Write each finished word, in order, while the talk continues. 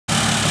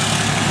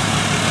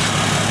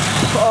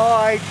Oh,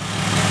 I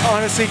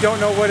honestly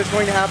don't know what is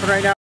going to happen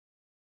right now.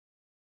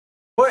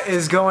 What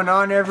is going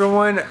on,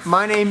 everyone?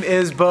 My name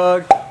is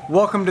Bug.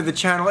 Welcome to the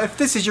channel. If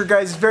this is your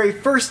guys' very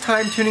first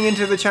time tuning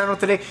into the channel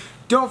today,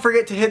 don't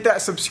forget to hit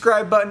that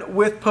subscribe button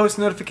with post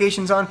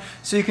notifications on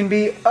so you can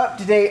be up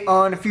to date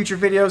on future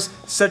videos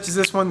such as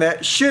this one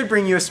that should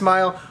bring you a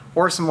smile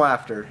or some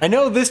laughter. I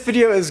know this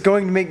video is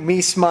going to make me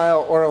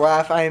smile or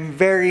laugh. I am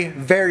very,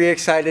 very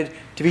excited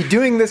to be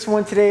doing this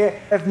one today.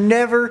 I've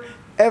never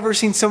ever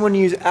seen someone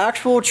use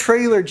actual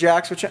trailer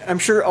jacks, which I'm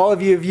sure all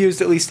of you have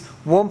used at least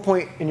one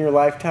point in your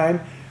lifetime,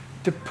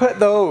 to put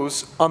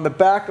those on the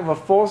back of a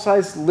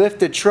full-size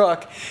lifted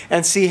truck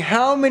and see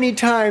how many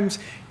times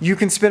you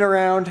can spin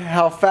around,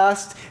 how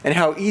fast and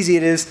how easy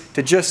it is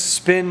to just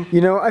spin.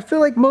 You know, I feel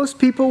like most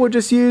people would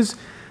just use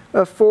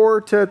a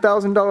 $4,000 to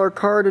 $1,000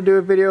 car to do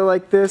a video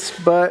like this,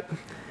 but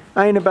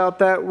I ain't about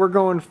that. We're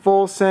going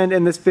full send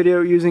in this video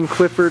using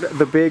Clifford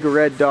the Big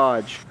Red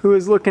Dodge, who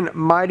is looking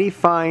mighty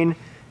fine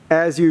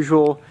as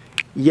usual,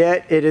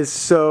 yet it is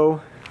so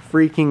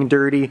freaking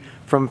dirty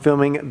from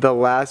filming the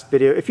last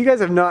video. If you guys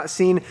have not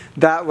seen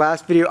that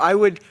last video, I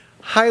would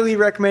highly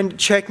recommend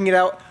checking it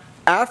out.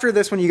 After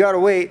this one, you gotta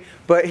wait,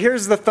 but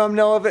here's the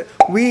thumbnail of it.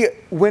 We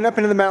went up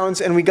into the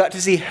mountains and we got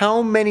to see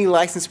how many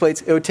license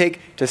plates it would take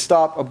to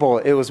stop a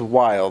bullet. It was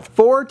wild.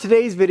 For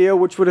today's video,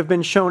 which would have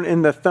been shown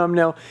in the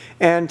thumbnail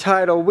and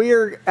title,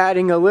 we're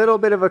adding a little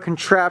bit of a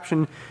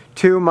contraption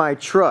to my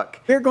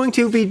truck. We're going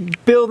to be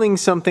building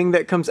something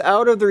that comes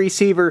out of the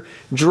receiver,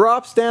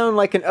 drops down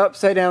like an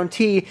upside down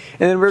T,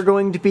 and then we're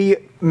going to be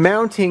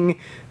mounting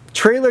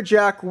trailer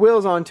jack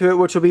wheels onto it,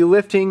 which will be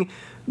lifting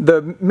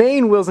the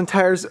main wheels and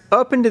tires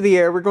up into the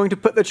air. We're going to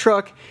put the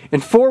truck in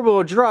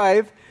four-wheel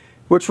drive,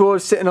 which will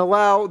sit and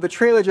allow the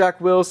trailer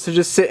jack wheels to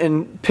just sit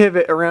and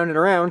pivot around and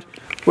around,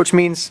 which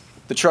means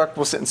the truck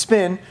will sit and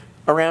spin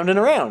around and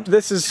around.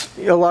 This is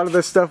a lot of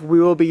the stuff we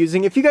will be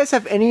using. If you guys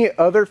have any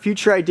other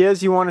future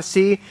ideas you want to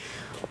see,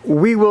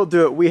 we will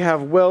do it. We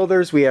have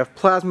welders, we have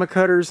plasma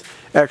cutters,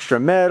 extra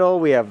metal,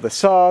 we have the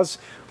saws,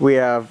 we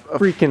have a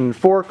freaking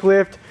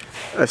forklift,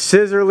 a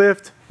scissor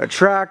lift, a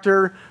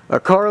tractor, a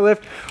car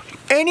lift.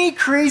 Any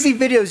crazy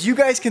videos you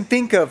guys can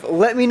think of,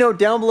 let me know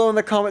down below in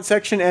the comment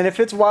section, and if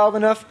it's wild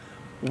enough,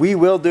 we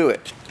will do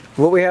it.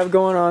 What we have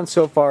going on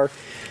so far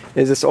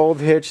is this old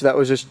hitch that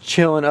was just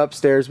chilling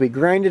upstairs. We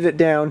grinded it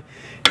down,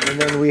 and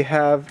then we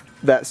have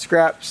that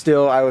scrap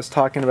steel I was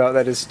talking about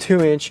that is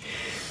 2-inch.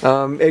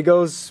 It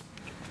goes,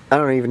 I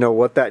don't even know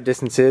what that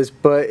distance is,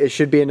 but it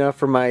should be enough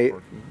for my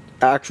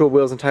actual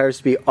wheels and tires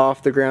to be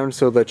off the ground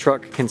so the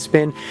truck can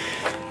spin.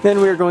 Then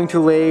we're going to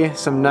lay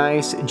some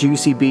nice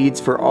juicy beads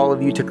for all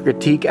of you to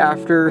critique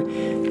after.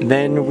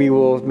 Then we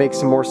will make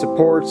some more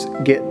supports,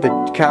 get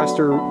the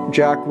caster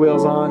jack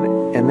wheels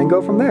on, and then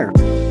go from there.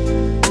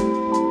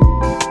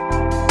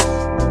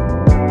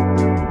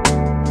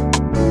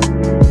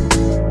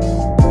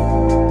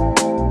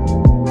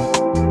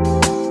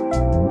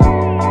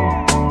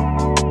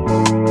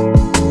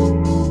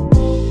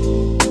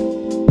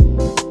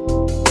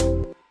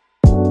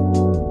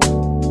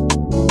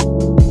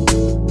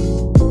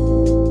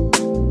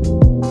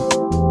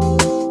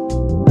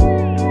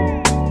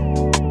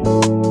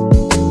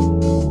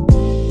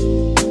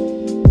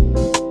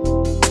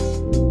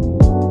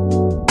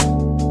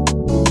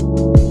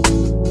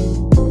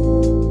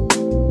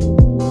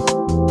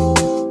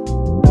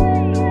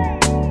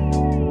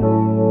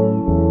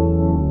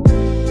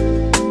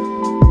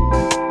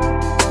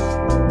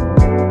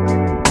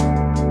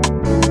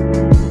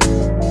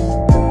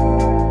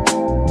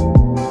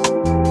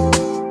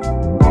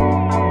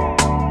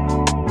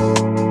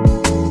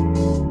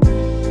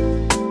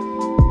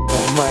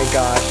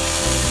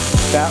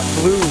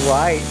 That blue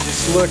light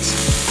just looks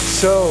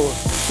so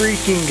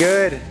freaking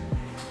good.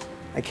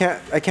 I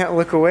can't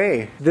look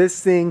away.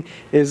 This thing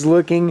is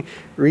looking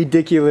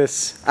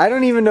ridiculous. I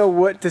don't even know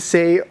what to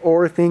say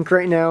or think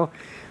right now,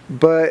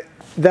 but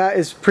that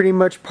is pretty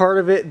much part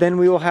of it. Then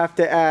we will have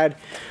to add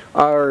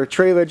our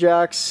trailer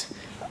jacks.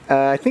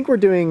 I think we're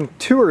doing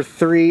 2 or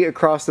 3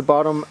 across the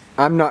bottom.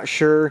 I'm not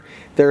sure.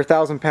 They're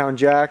 1,000-pound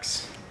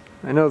jacks.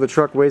 I know the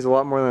truck weighs a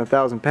lot more than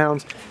 1,000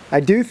 pounds. I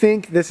do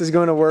think this is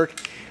going to work.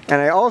 And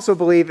I also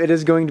believe it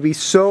is going to be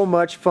so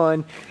much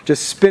fun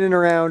just spinning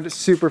around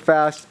super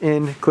fast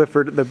in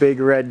Clifford the Big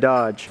Red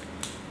Dodge.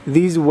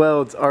 These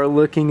welds are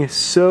looking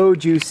so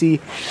juicy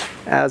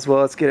as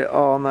well. Let's get it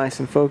all nice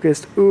and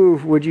focused.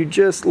 Ooh, would you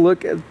just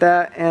look at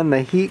that and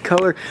the heat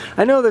color.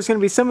 I know there's going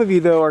to be some of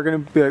you though are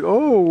going to be like,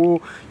 oh,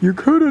 well, you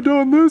could have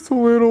done this a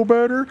little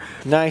better.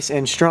 Nice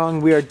and strong.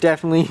 We are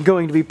definitely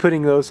going to be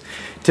putting those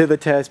to the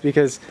test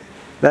because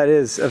that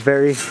is a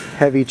very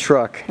heavy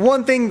truck.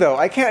 One thing though,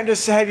 I can't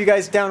just have you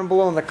guys down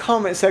below in the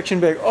comment section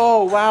be like,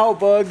 oh wow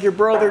Bug, your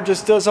brother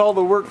just does all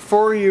the work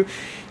for you.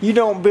 You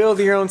don't build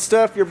your own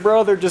stuff, your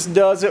brother just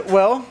does it.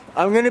 Well,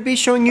 I'm going to be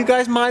showing you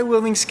guys my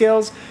welding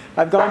skills.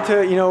 I've gone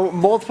to,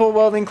 multiple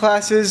welding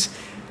classes.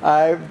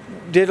 I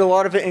did a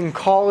lot of it in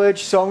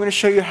college, so I'm going to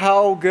show you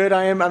how good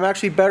I am. I'm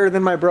actually better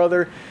than my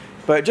brother.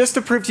 But just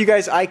to prove to you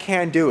guys I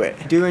can do it.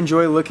 I do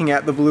enjoy looking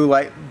at the blue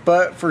light,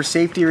 but for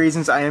safety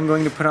reasons I am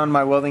going to put on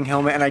my welding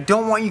helmet, and I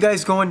don't want you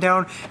guys going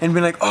down and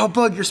being like, oh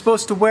Bug, you're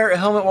supposed to wear a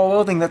helmet while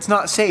welding, that's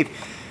not safe.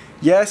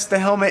 Yes, the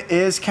helmet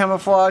is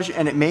camouflage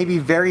and it may be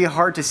very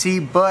hard to see,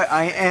 but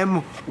I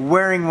am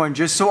wearing one,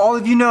 just so all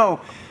of you know.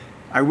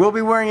 I will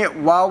be wearing it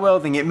while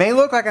welding. It may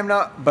look like I'm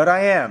not, but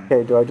I am.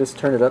 Okay, do I just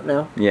turn it up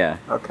now? Yeah.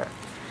 Okay.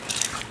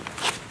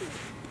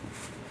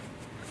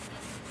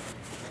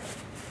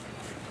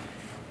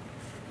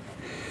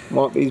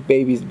 Want these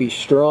babies to be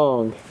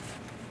strong.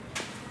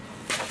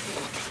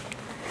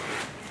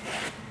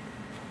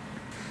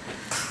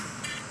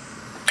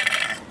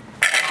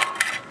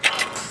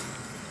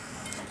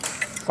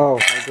 Oh,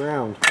 I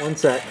ground. One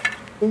sec.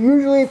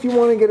 Usually if you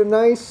want to get a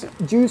nice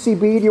juicy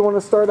bead, you want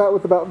to start out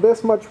with about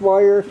this much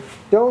wire.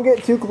 Don't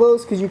get too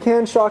close because you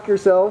can shock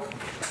yourself.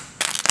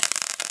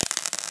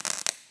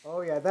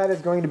 Oh yeah, that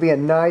is going to be a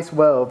nice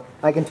weld.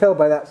 I can tell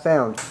by that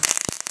sound.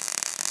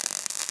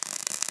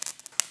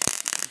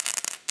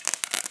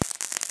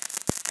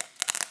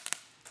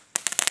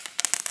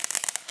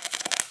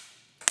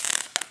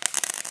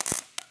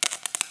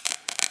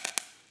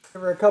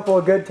 Give her a couple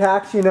of good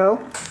tacks, you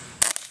know.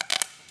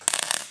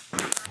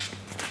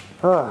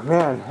 Oh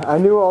man, I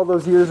knew all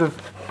those years of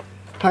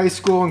high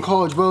school and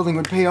college welding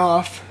would pay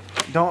off.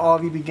 Don't all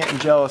of you be getting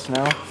jealous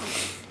now.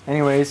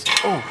 Anyways,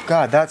 oh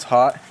god, that's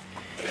hot.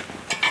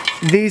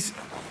 These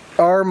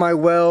are my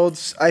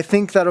welds. I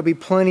think that'll be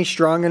plenty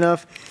strong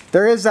enough.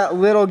 There is that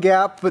little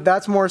gap, but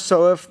that's more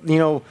so if, you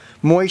know,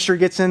 moisture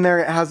gets in there,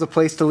 it has a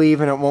place to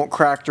leave and it won't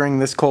crack during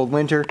this cold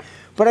winter.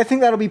 But I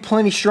think that'll be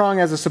plenty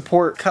strong as a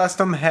support.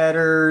 Custom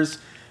headers,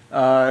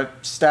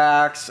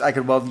 stacks, I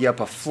could weld you up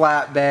a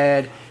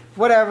flatbed,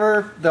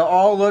 whatever. They'll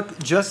all look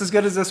just as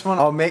good as this one.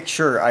 I'll make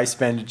sure I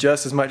spend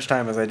just as much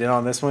time as I did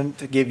on this one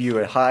to give you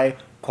a high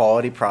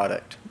quality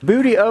product.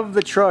 Booty of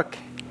the truck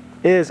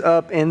is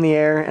up in the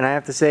air, and I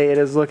have to say it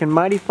is looking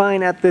mighty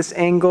fine at this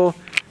angle.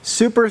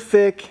 Super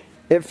thick.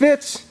 It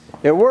fits.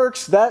 It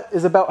works. That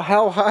is about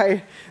how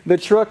high the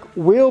truck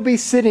will be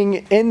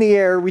sitting in the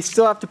air. We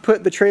still have to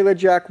put the trailer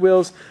jack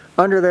wheels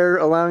under there,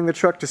 allowing the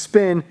truck to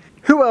spin.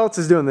 Who else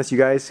is doing this, you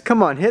guys?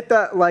 Come on, hit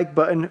that like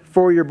button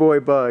for your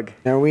boy Bug.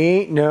 Now, we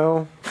ain't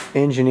no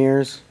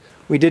engineers.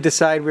 We did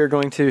decide we were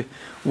going to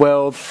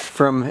weld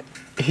from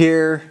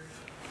here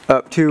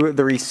up to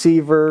the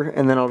receiver,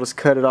 and then I'll just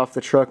cut it off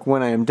the truck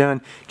when I am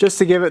done, just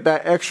to give it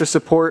that extra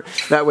support.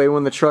 That way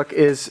when the truck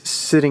is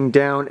sitting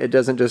down, it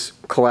doesn't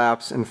just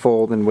collapse and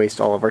fold and waste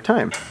all of our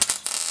time.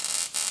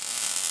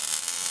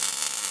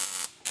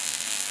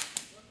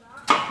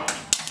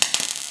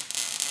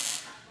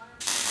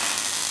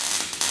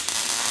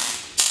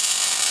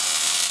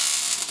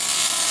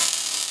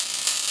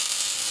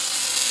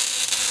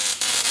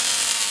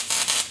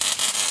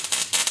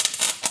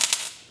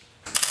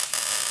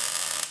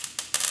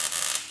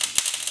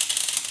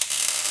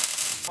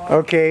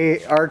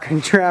 Okay, our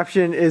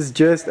contraption is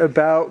just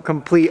about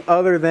complete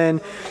other than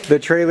the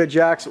trailer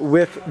jacks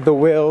with the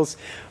wheels.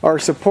 Our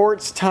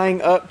supports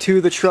tying up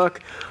to the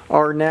truck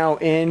are now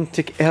in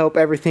to help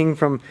everything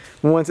from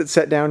once it's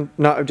set down,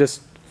 not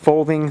just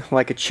folding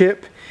like a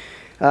chip.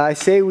 I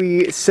say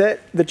we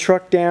set the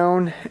truck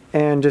down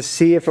and just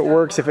see if it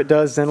works. If it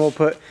does, then we'll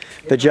put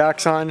the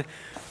jacks on.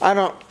 I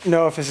don't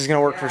know if this is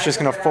gonna work, if it's just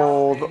gonna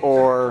fold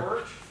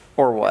or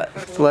what.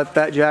 So let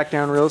that jack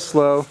down real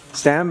slow.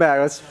 Stand back.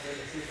 Let's.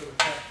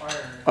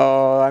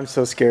 Oh, I'm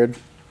so scared.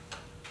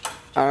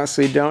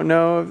 Honestly, don't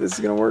know if this is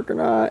gonna work or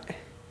not.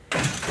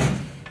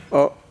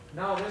 Oh.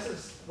 No, this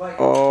is like.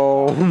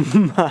 Oh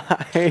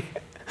my.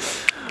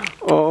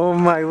 Oh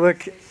my,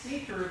 look.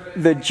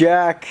 The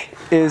jack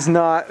is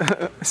not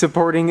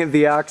supporting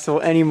the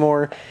axle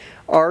anymore.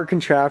 Our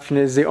contraption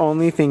is the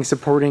only thing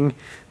supporting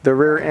the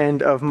rear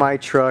end of my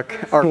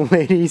truck. Our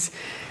ladies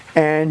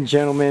and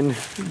gentlemen,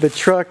 the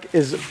truck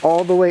is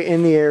all the way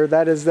in the air.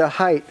 That is the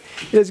height.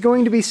 It is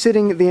going to be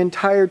sitting the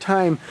entire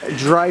time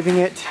driving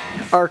it.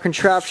 Our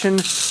contraption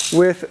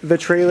with the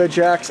trailer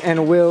jacks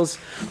and wheels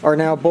are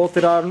now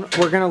bolted on.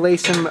 We're going to lay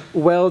some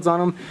welds on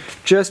them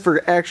just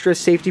for extra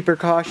safety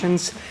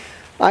precautions.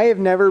 I have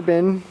never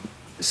been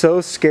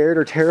so scared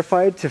or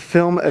terrified to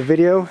film a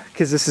video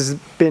because this has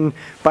been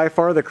by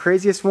far the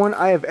craziest one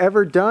I have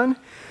ever done.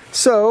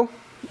 So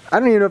I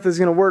don't even know if this is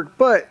going to work,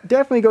 but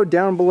definitely go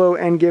down below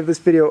and give this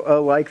video a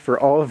like for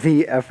all of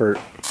the effort.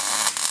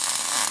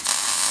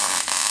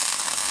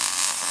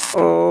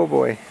 Oh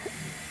boy.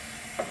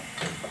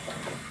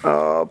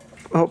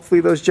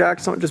 Hopefully those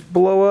jacks don't just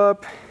blow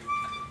up.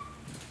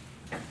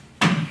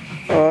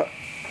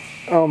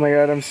 Oh my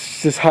god, I'm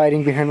just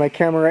hiding behind my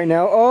camera right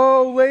now.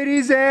 Oh,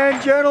 ladies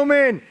and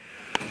gentlemen,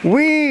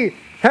 we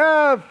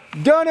have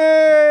done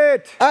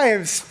it! I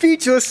am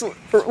speechless,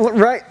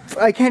 right?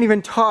 I can't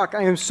even talk.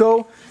 I am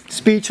so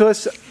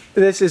speechless.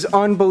 This is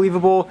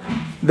unbelievable.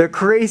 The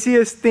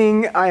craziest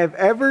thing I have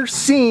ever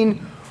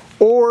seen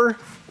or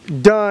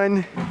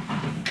done.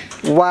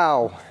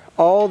 Wow.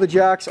 All the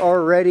jacks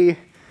are ready.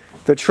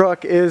 The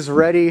truck is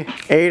ready.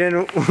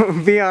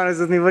 Aiden, be honest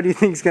with me. What do you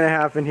think is going to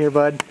happen here,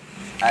 bud?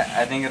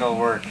 I think it'll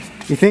work.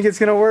 You think it's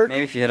gonna work?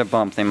 Maybe if you hit a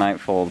bump, they might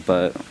fold,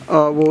 but...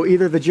 Well,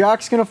 either the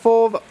jack's gonna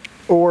fold,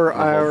 or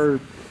our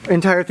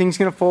entire thing's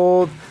gonna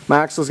fold. My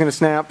axle's gonna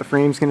snap, the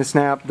frame's gonna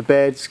snap, the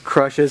bed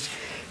crushes.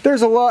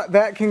 There's a lot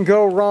that can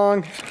go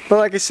wrong, but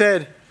like I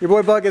said, your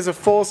boy Bug is a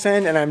full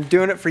send, and I'm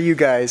doing it for you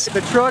guys.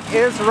 The truck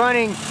is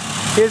running.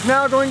 He is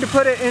now going to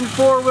put it in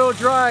 4-wheel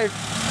drive.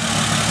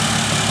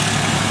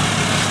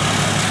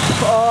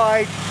 Oh,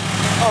 I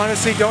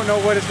honestly don't know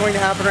what is going to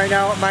happen right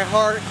now. My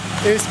heart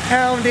is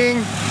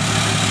pounding.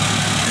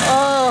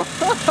 Oh,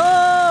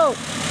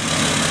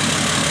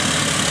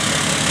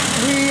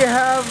 we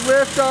have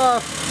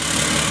liftoff.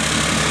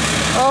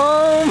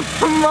 Oh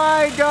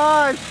my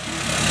gosh.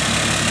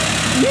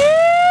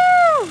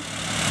 Woo!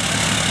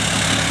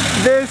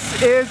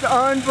 This is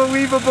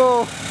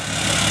unbelievable.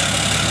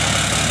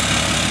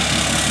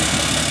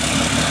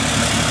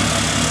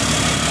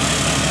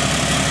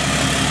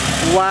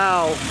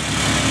 Wow.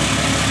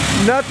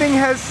 Nothing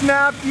has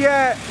snapped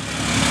yet.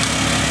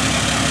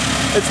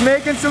 It's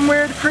making some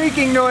weird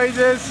creaking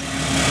noises.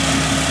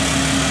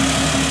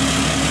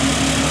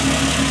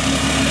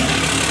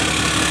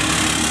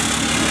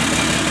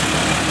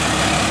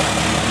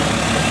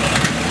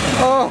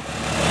 Oh,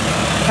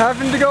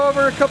 having to go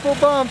over a couple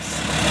bumps.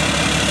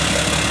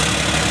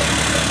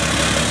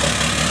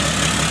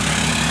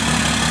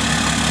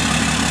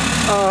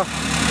 Oh,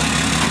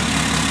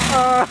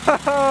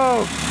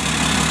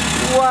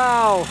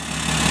 wow.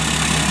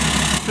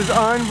 This is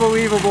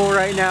unbelievable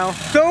right now.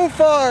 So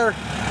far,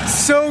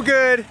 so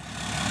good.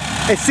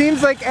 It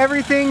seems like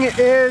everything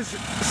is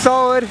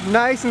solid,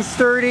 nice and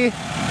sturdy.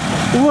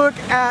 Look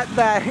at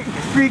that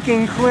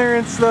freaking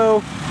clearance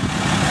though.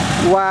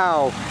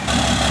 Wow.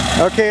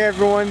 Okay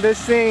everyone,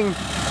 this thing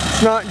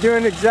is not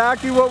doing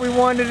exactly what we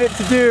wanted it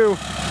to do.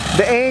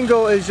 The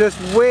angle is just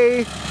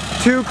way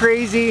too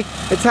crazy.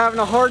 It's having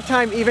a hard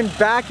time even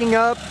backing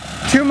up.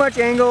 Too much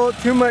angle,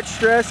 too much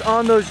stress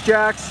on those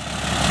jacks.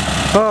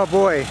 Oh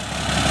boy.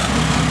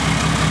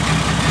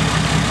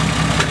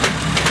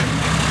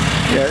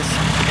 Yes.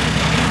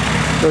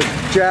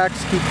 Those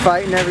jacks keep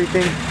fighting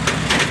everything.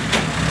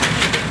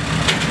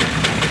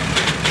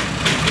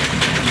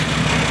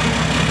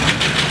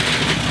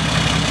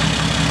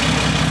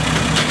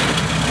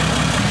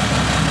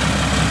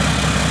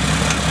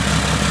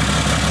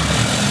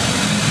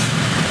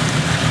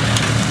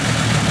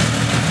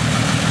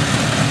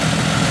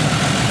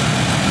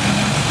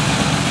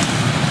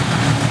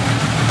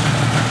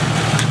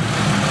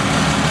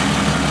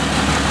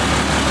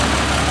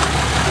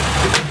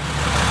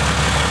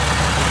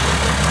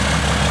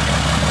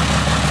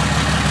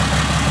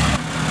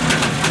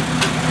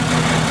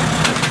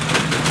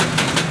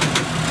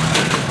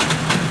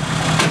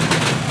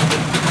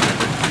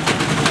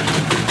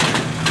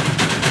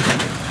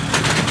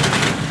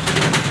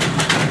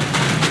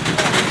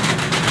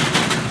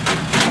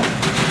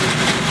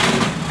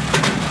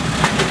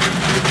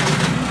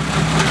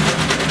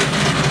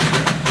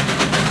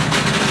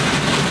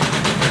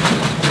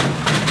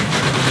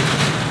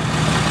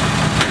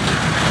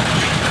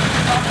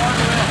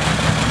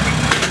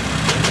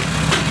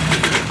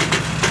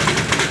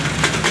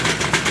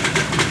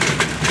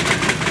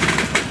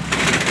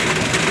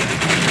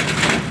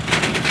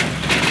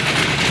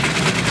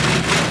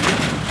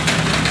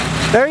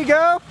 There you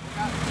go.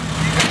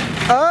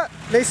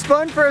 They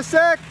spun for a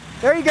sec.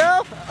 There you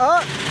go.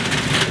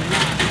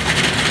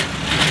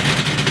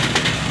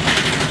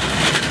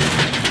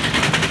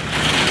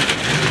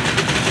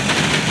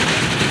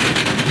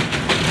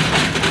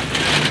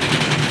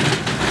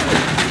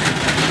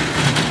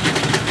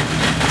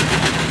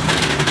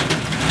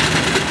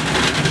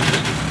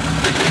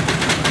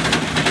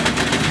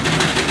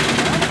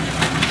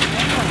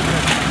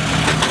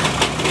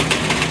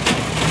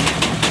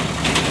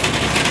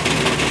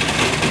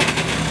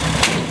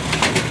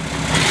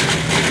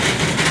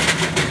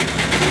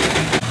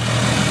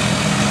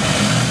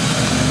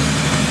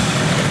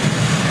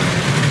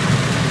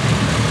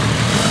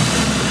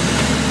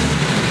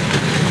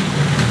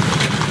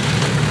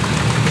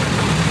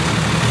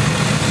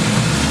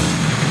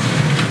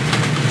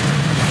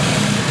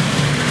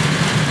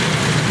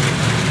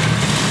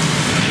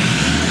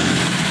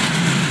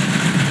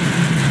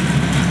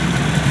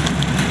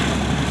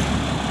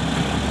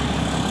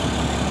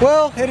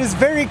 Well, it is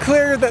very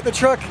clear that the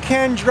truck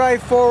can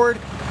drive forward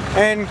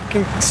and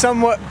can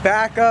somewhat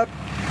back up.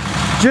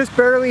 Just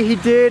barely he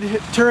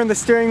did turn the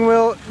steering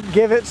wheel,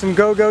 give it some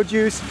go-go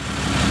juice,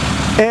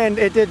 and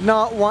it did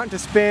not want to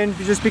spin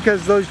just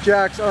because those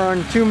jacks are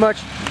on too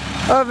much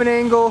of an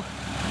angle.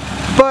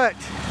 But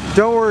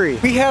don't worry,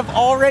 we have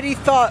already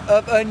thought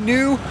of a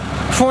new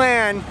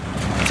plan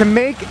to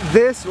make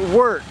this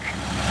work.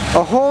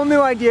 A whole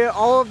new idea.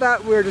 All of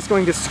that we're just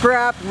going to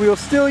scrap. We'll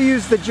still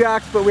use the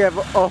jacks, but we have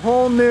a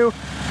whole new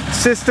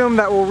system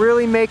that will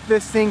really make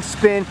this thing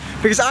spin,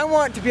 because I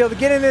want to be able to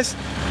get in this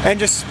and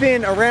just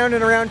spin around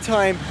and around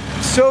time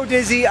so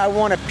dizzy, I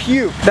want to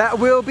puke. That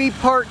will be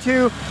part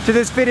 2 to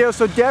this video,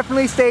 so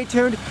definitely stay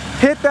tuned.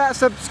 Hit that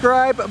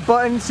subscribe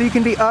button so you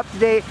can be up to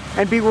date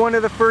and be one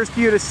of the first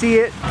few to see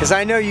it. Because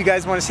I know you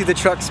guys want to see the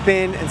truck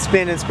spin and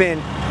spin and spin.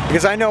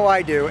 Because I know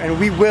I do, and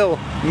we will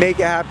make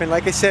it happen.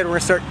 Like I said, we're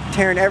gonna start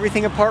tearing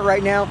everything apart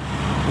right now,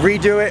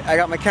 redo it. I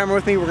got my camera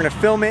with me, we're gonna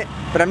film it,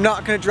 but I'm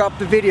not gonna drop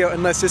the video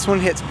unless this one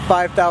hits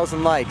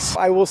 5,000 likes.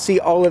 I will see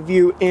all of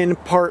you in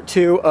part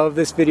 2 of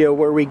this video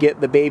where we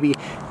get the baby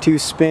to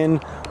spin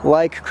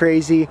like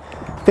crazy.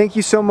 Thank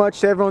you so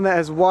much to everyone that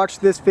has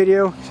watched this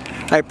video.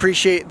 I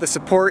appreciate the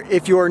support.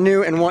 If you are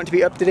new and want to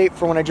be up to date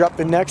for when I drop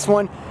the next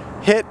one,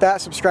 hit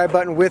that subscribe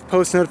button with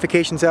post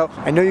notifications out.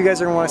 I know you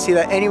guys are gonna wanna see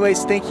that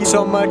anyways. Thank you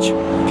so much.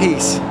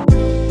 Peace.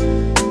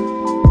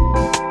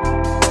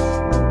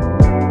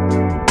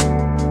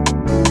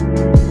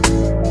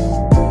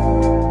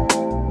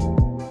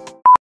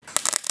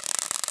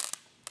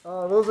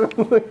 Oh, those are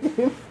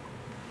looking.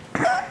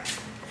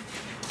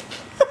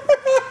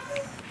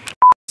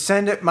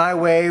 Send it my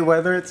way,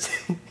 whether it's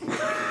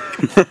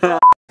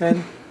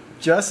and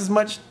just as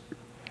much.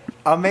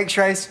 I'll make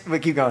sure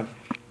wait, keep going.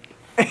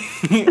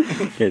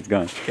 Okay, it's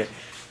gone. Okay.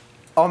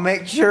 I'll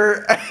make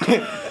sure.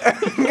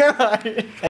 God.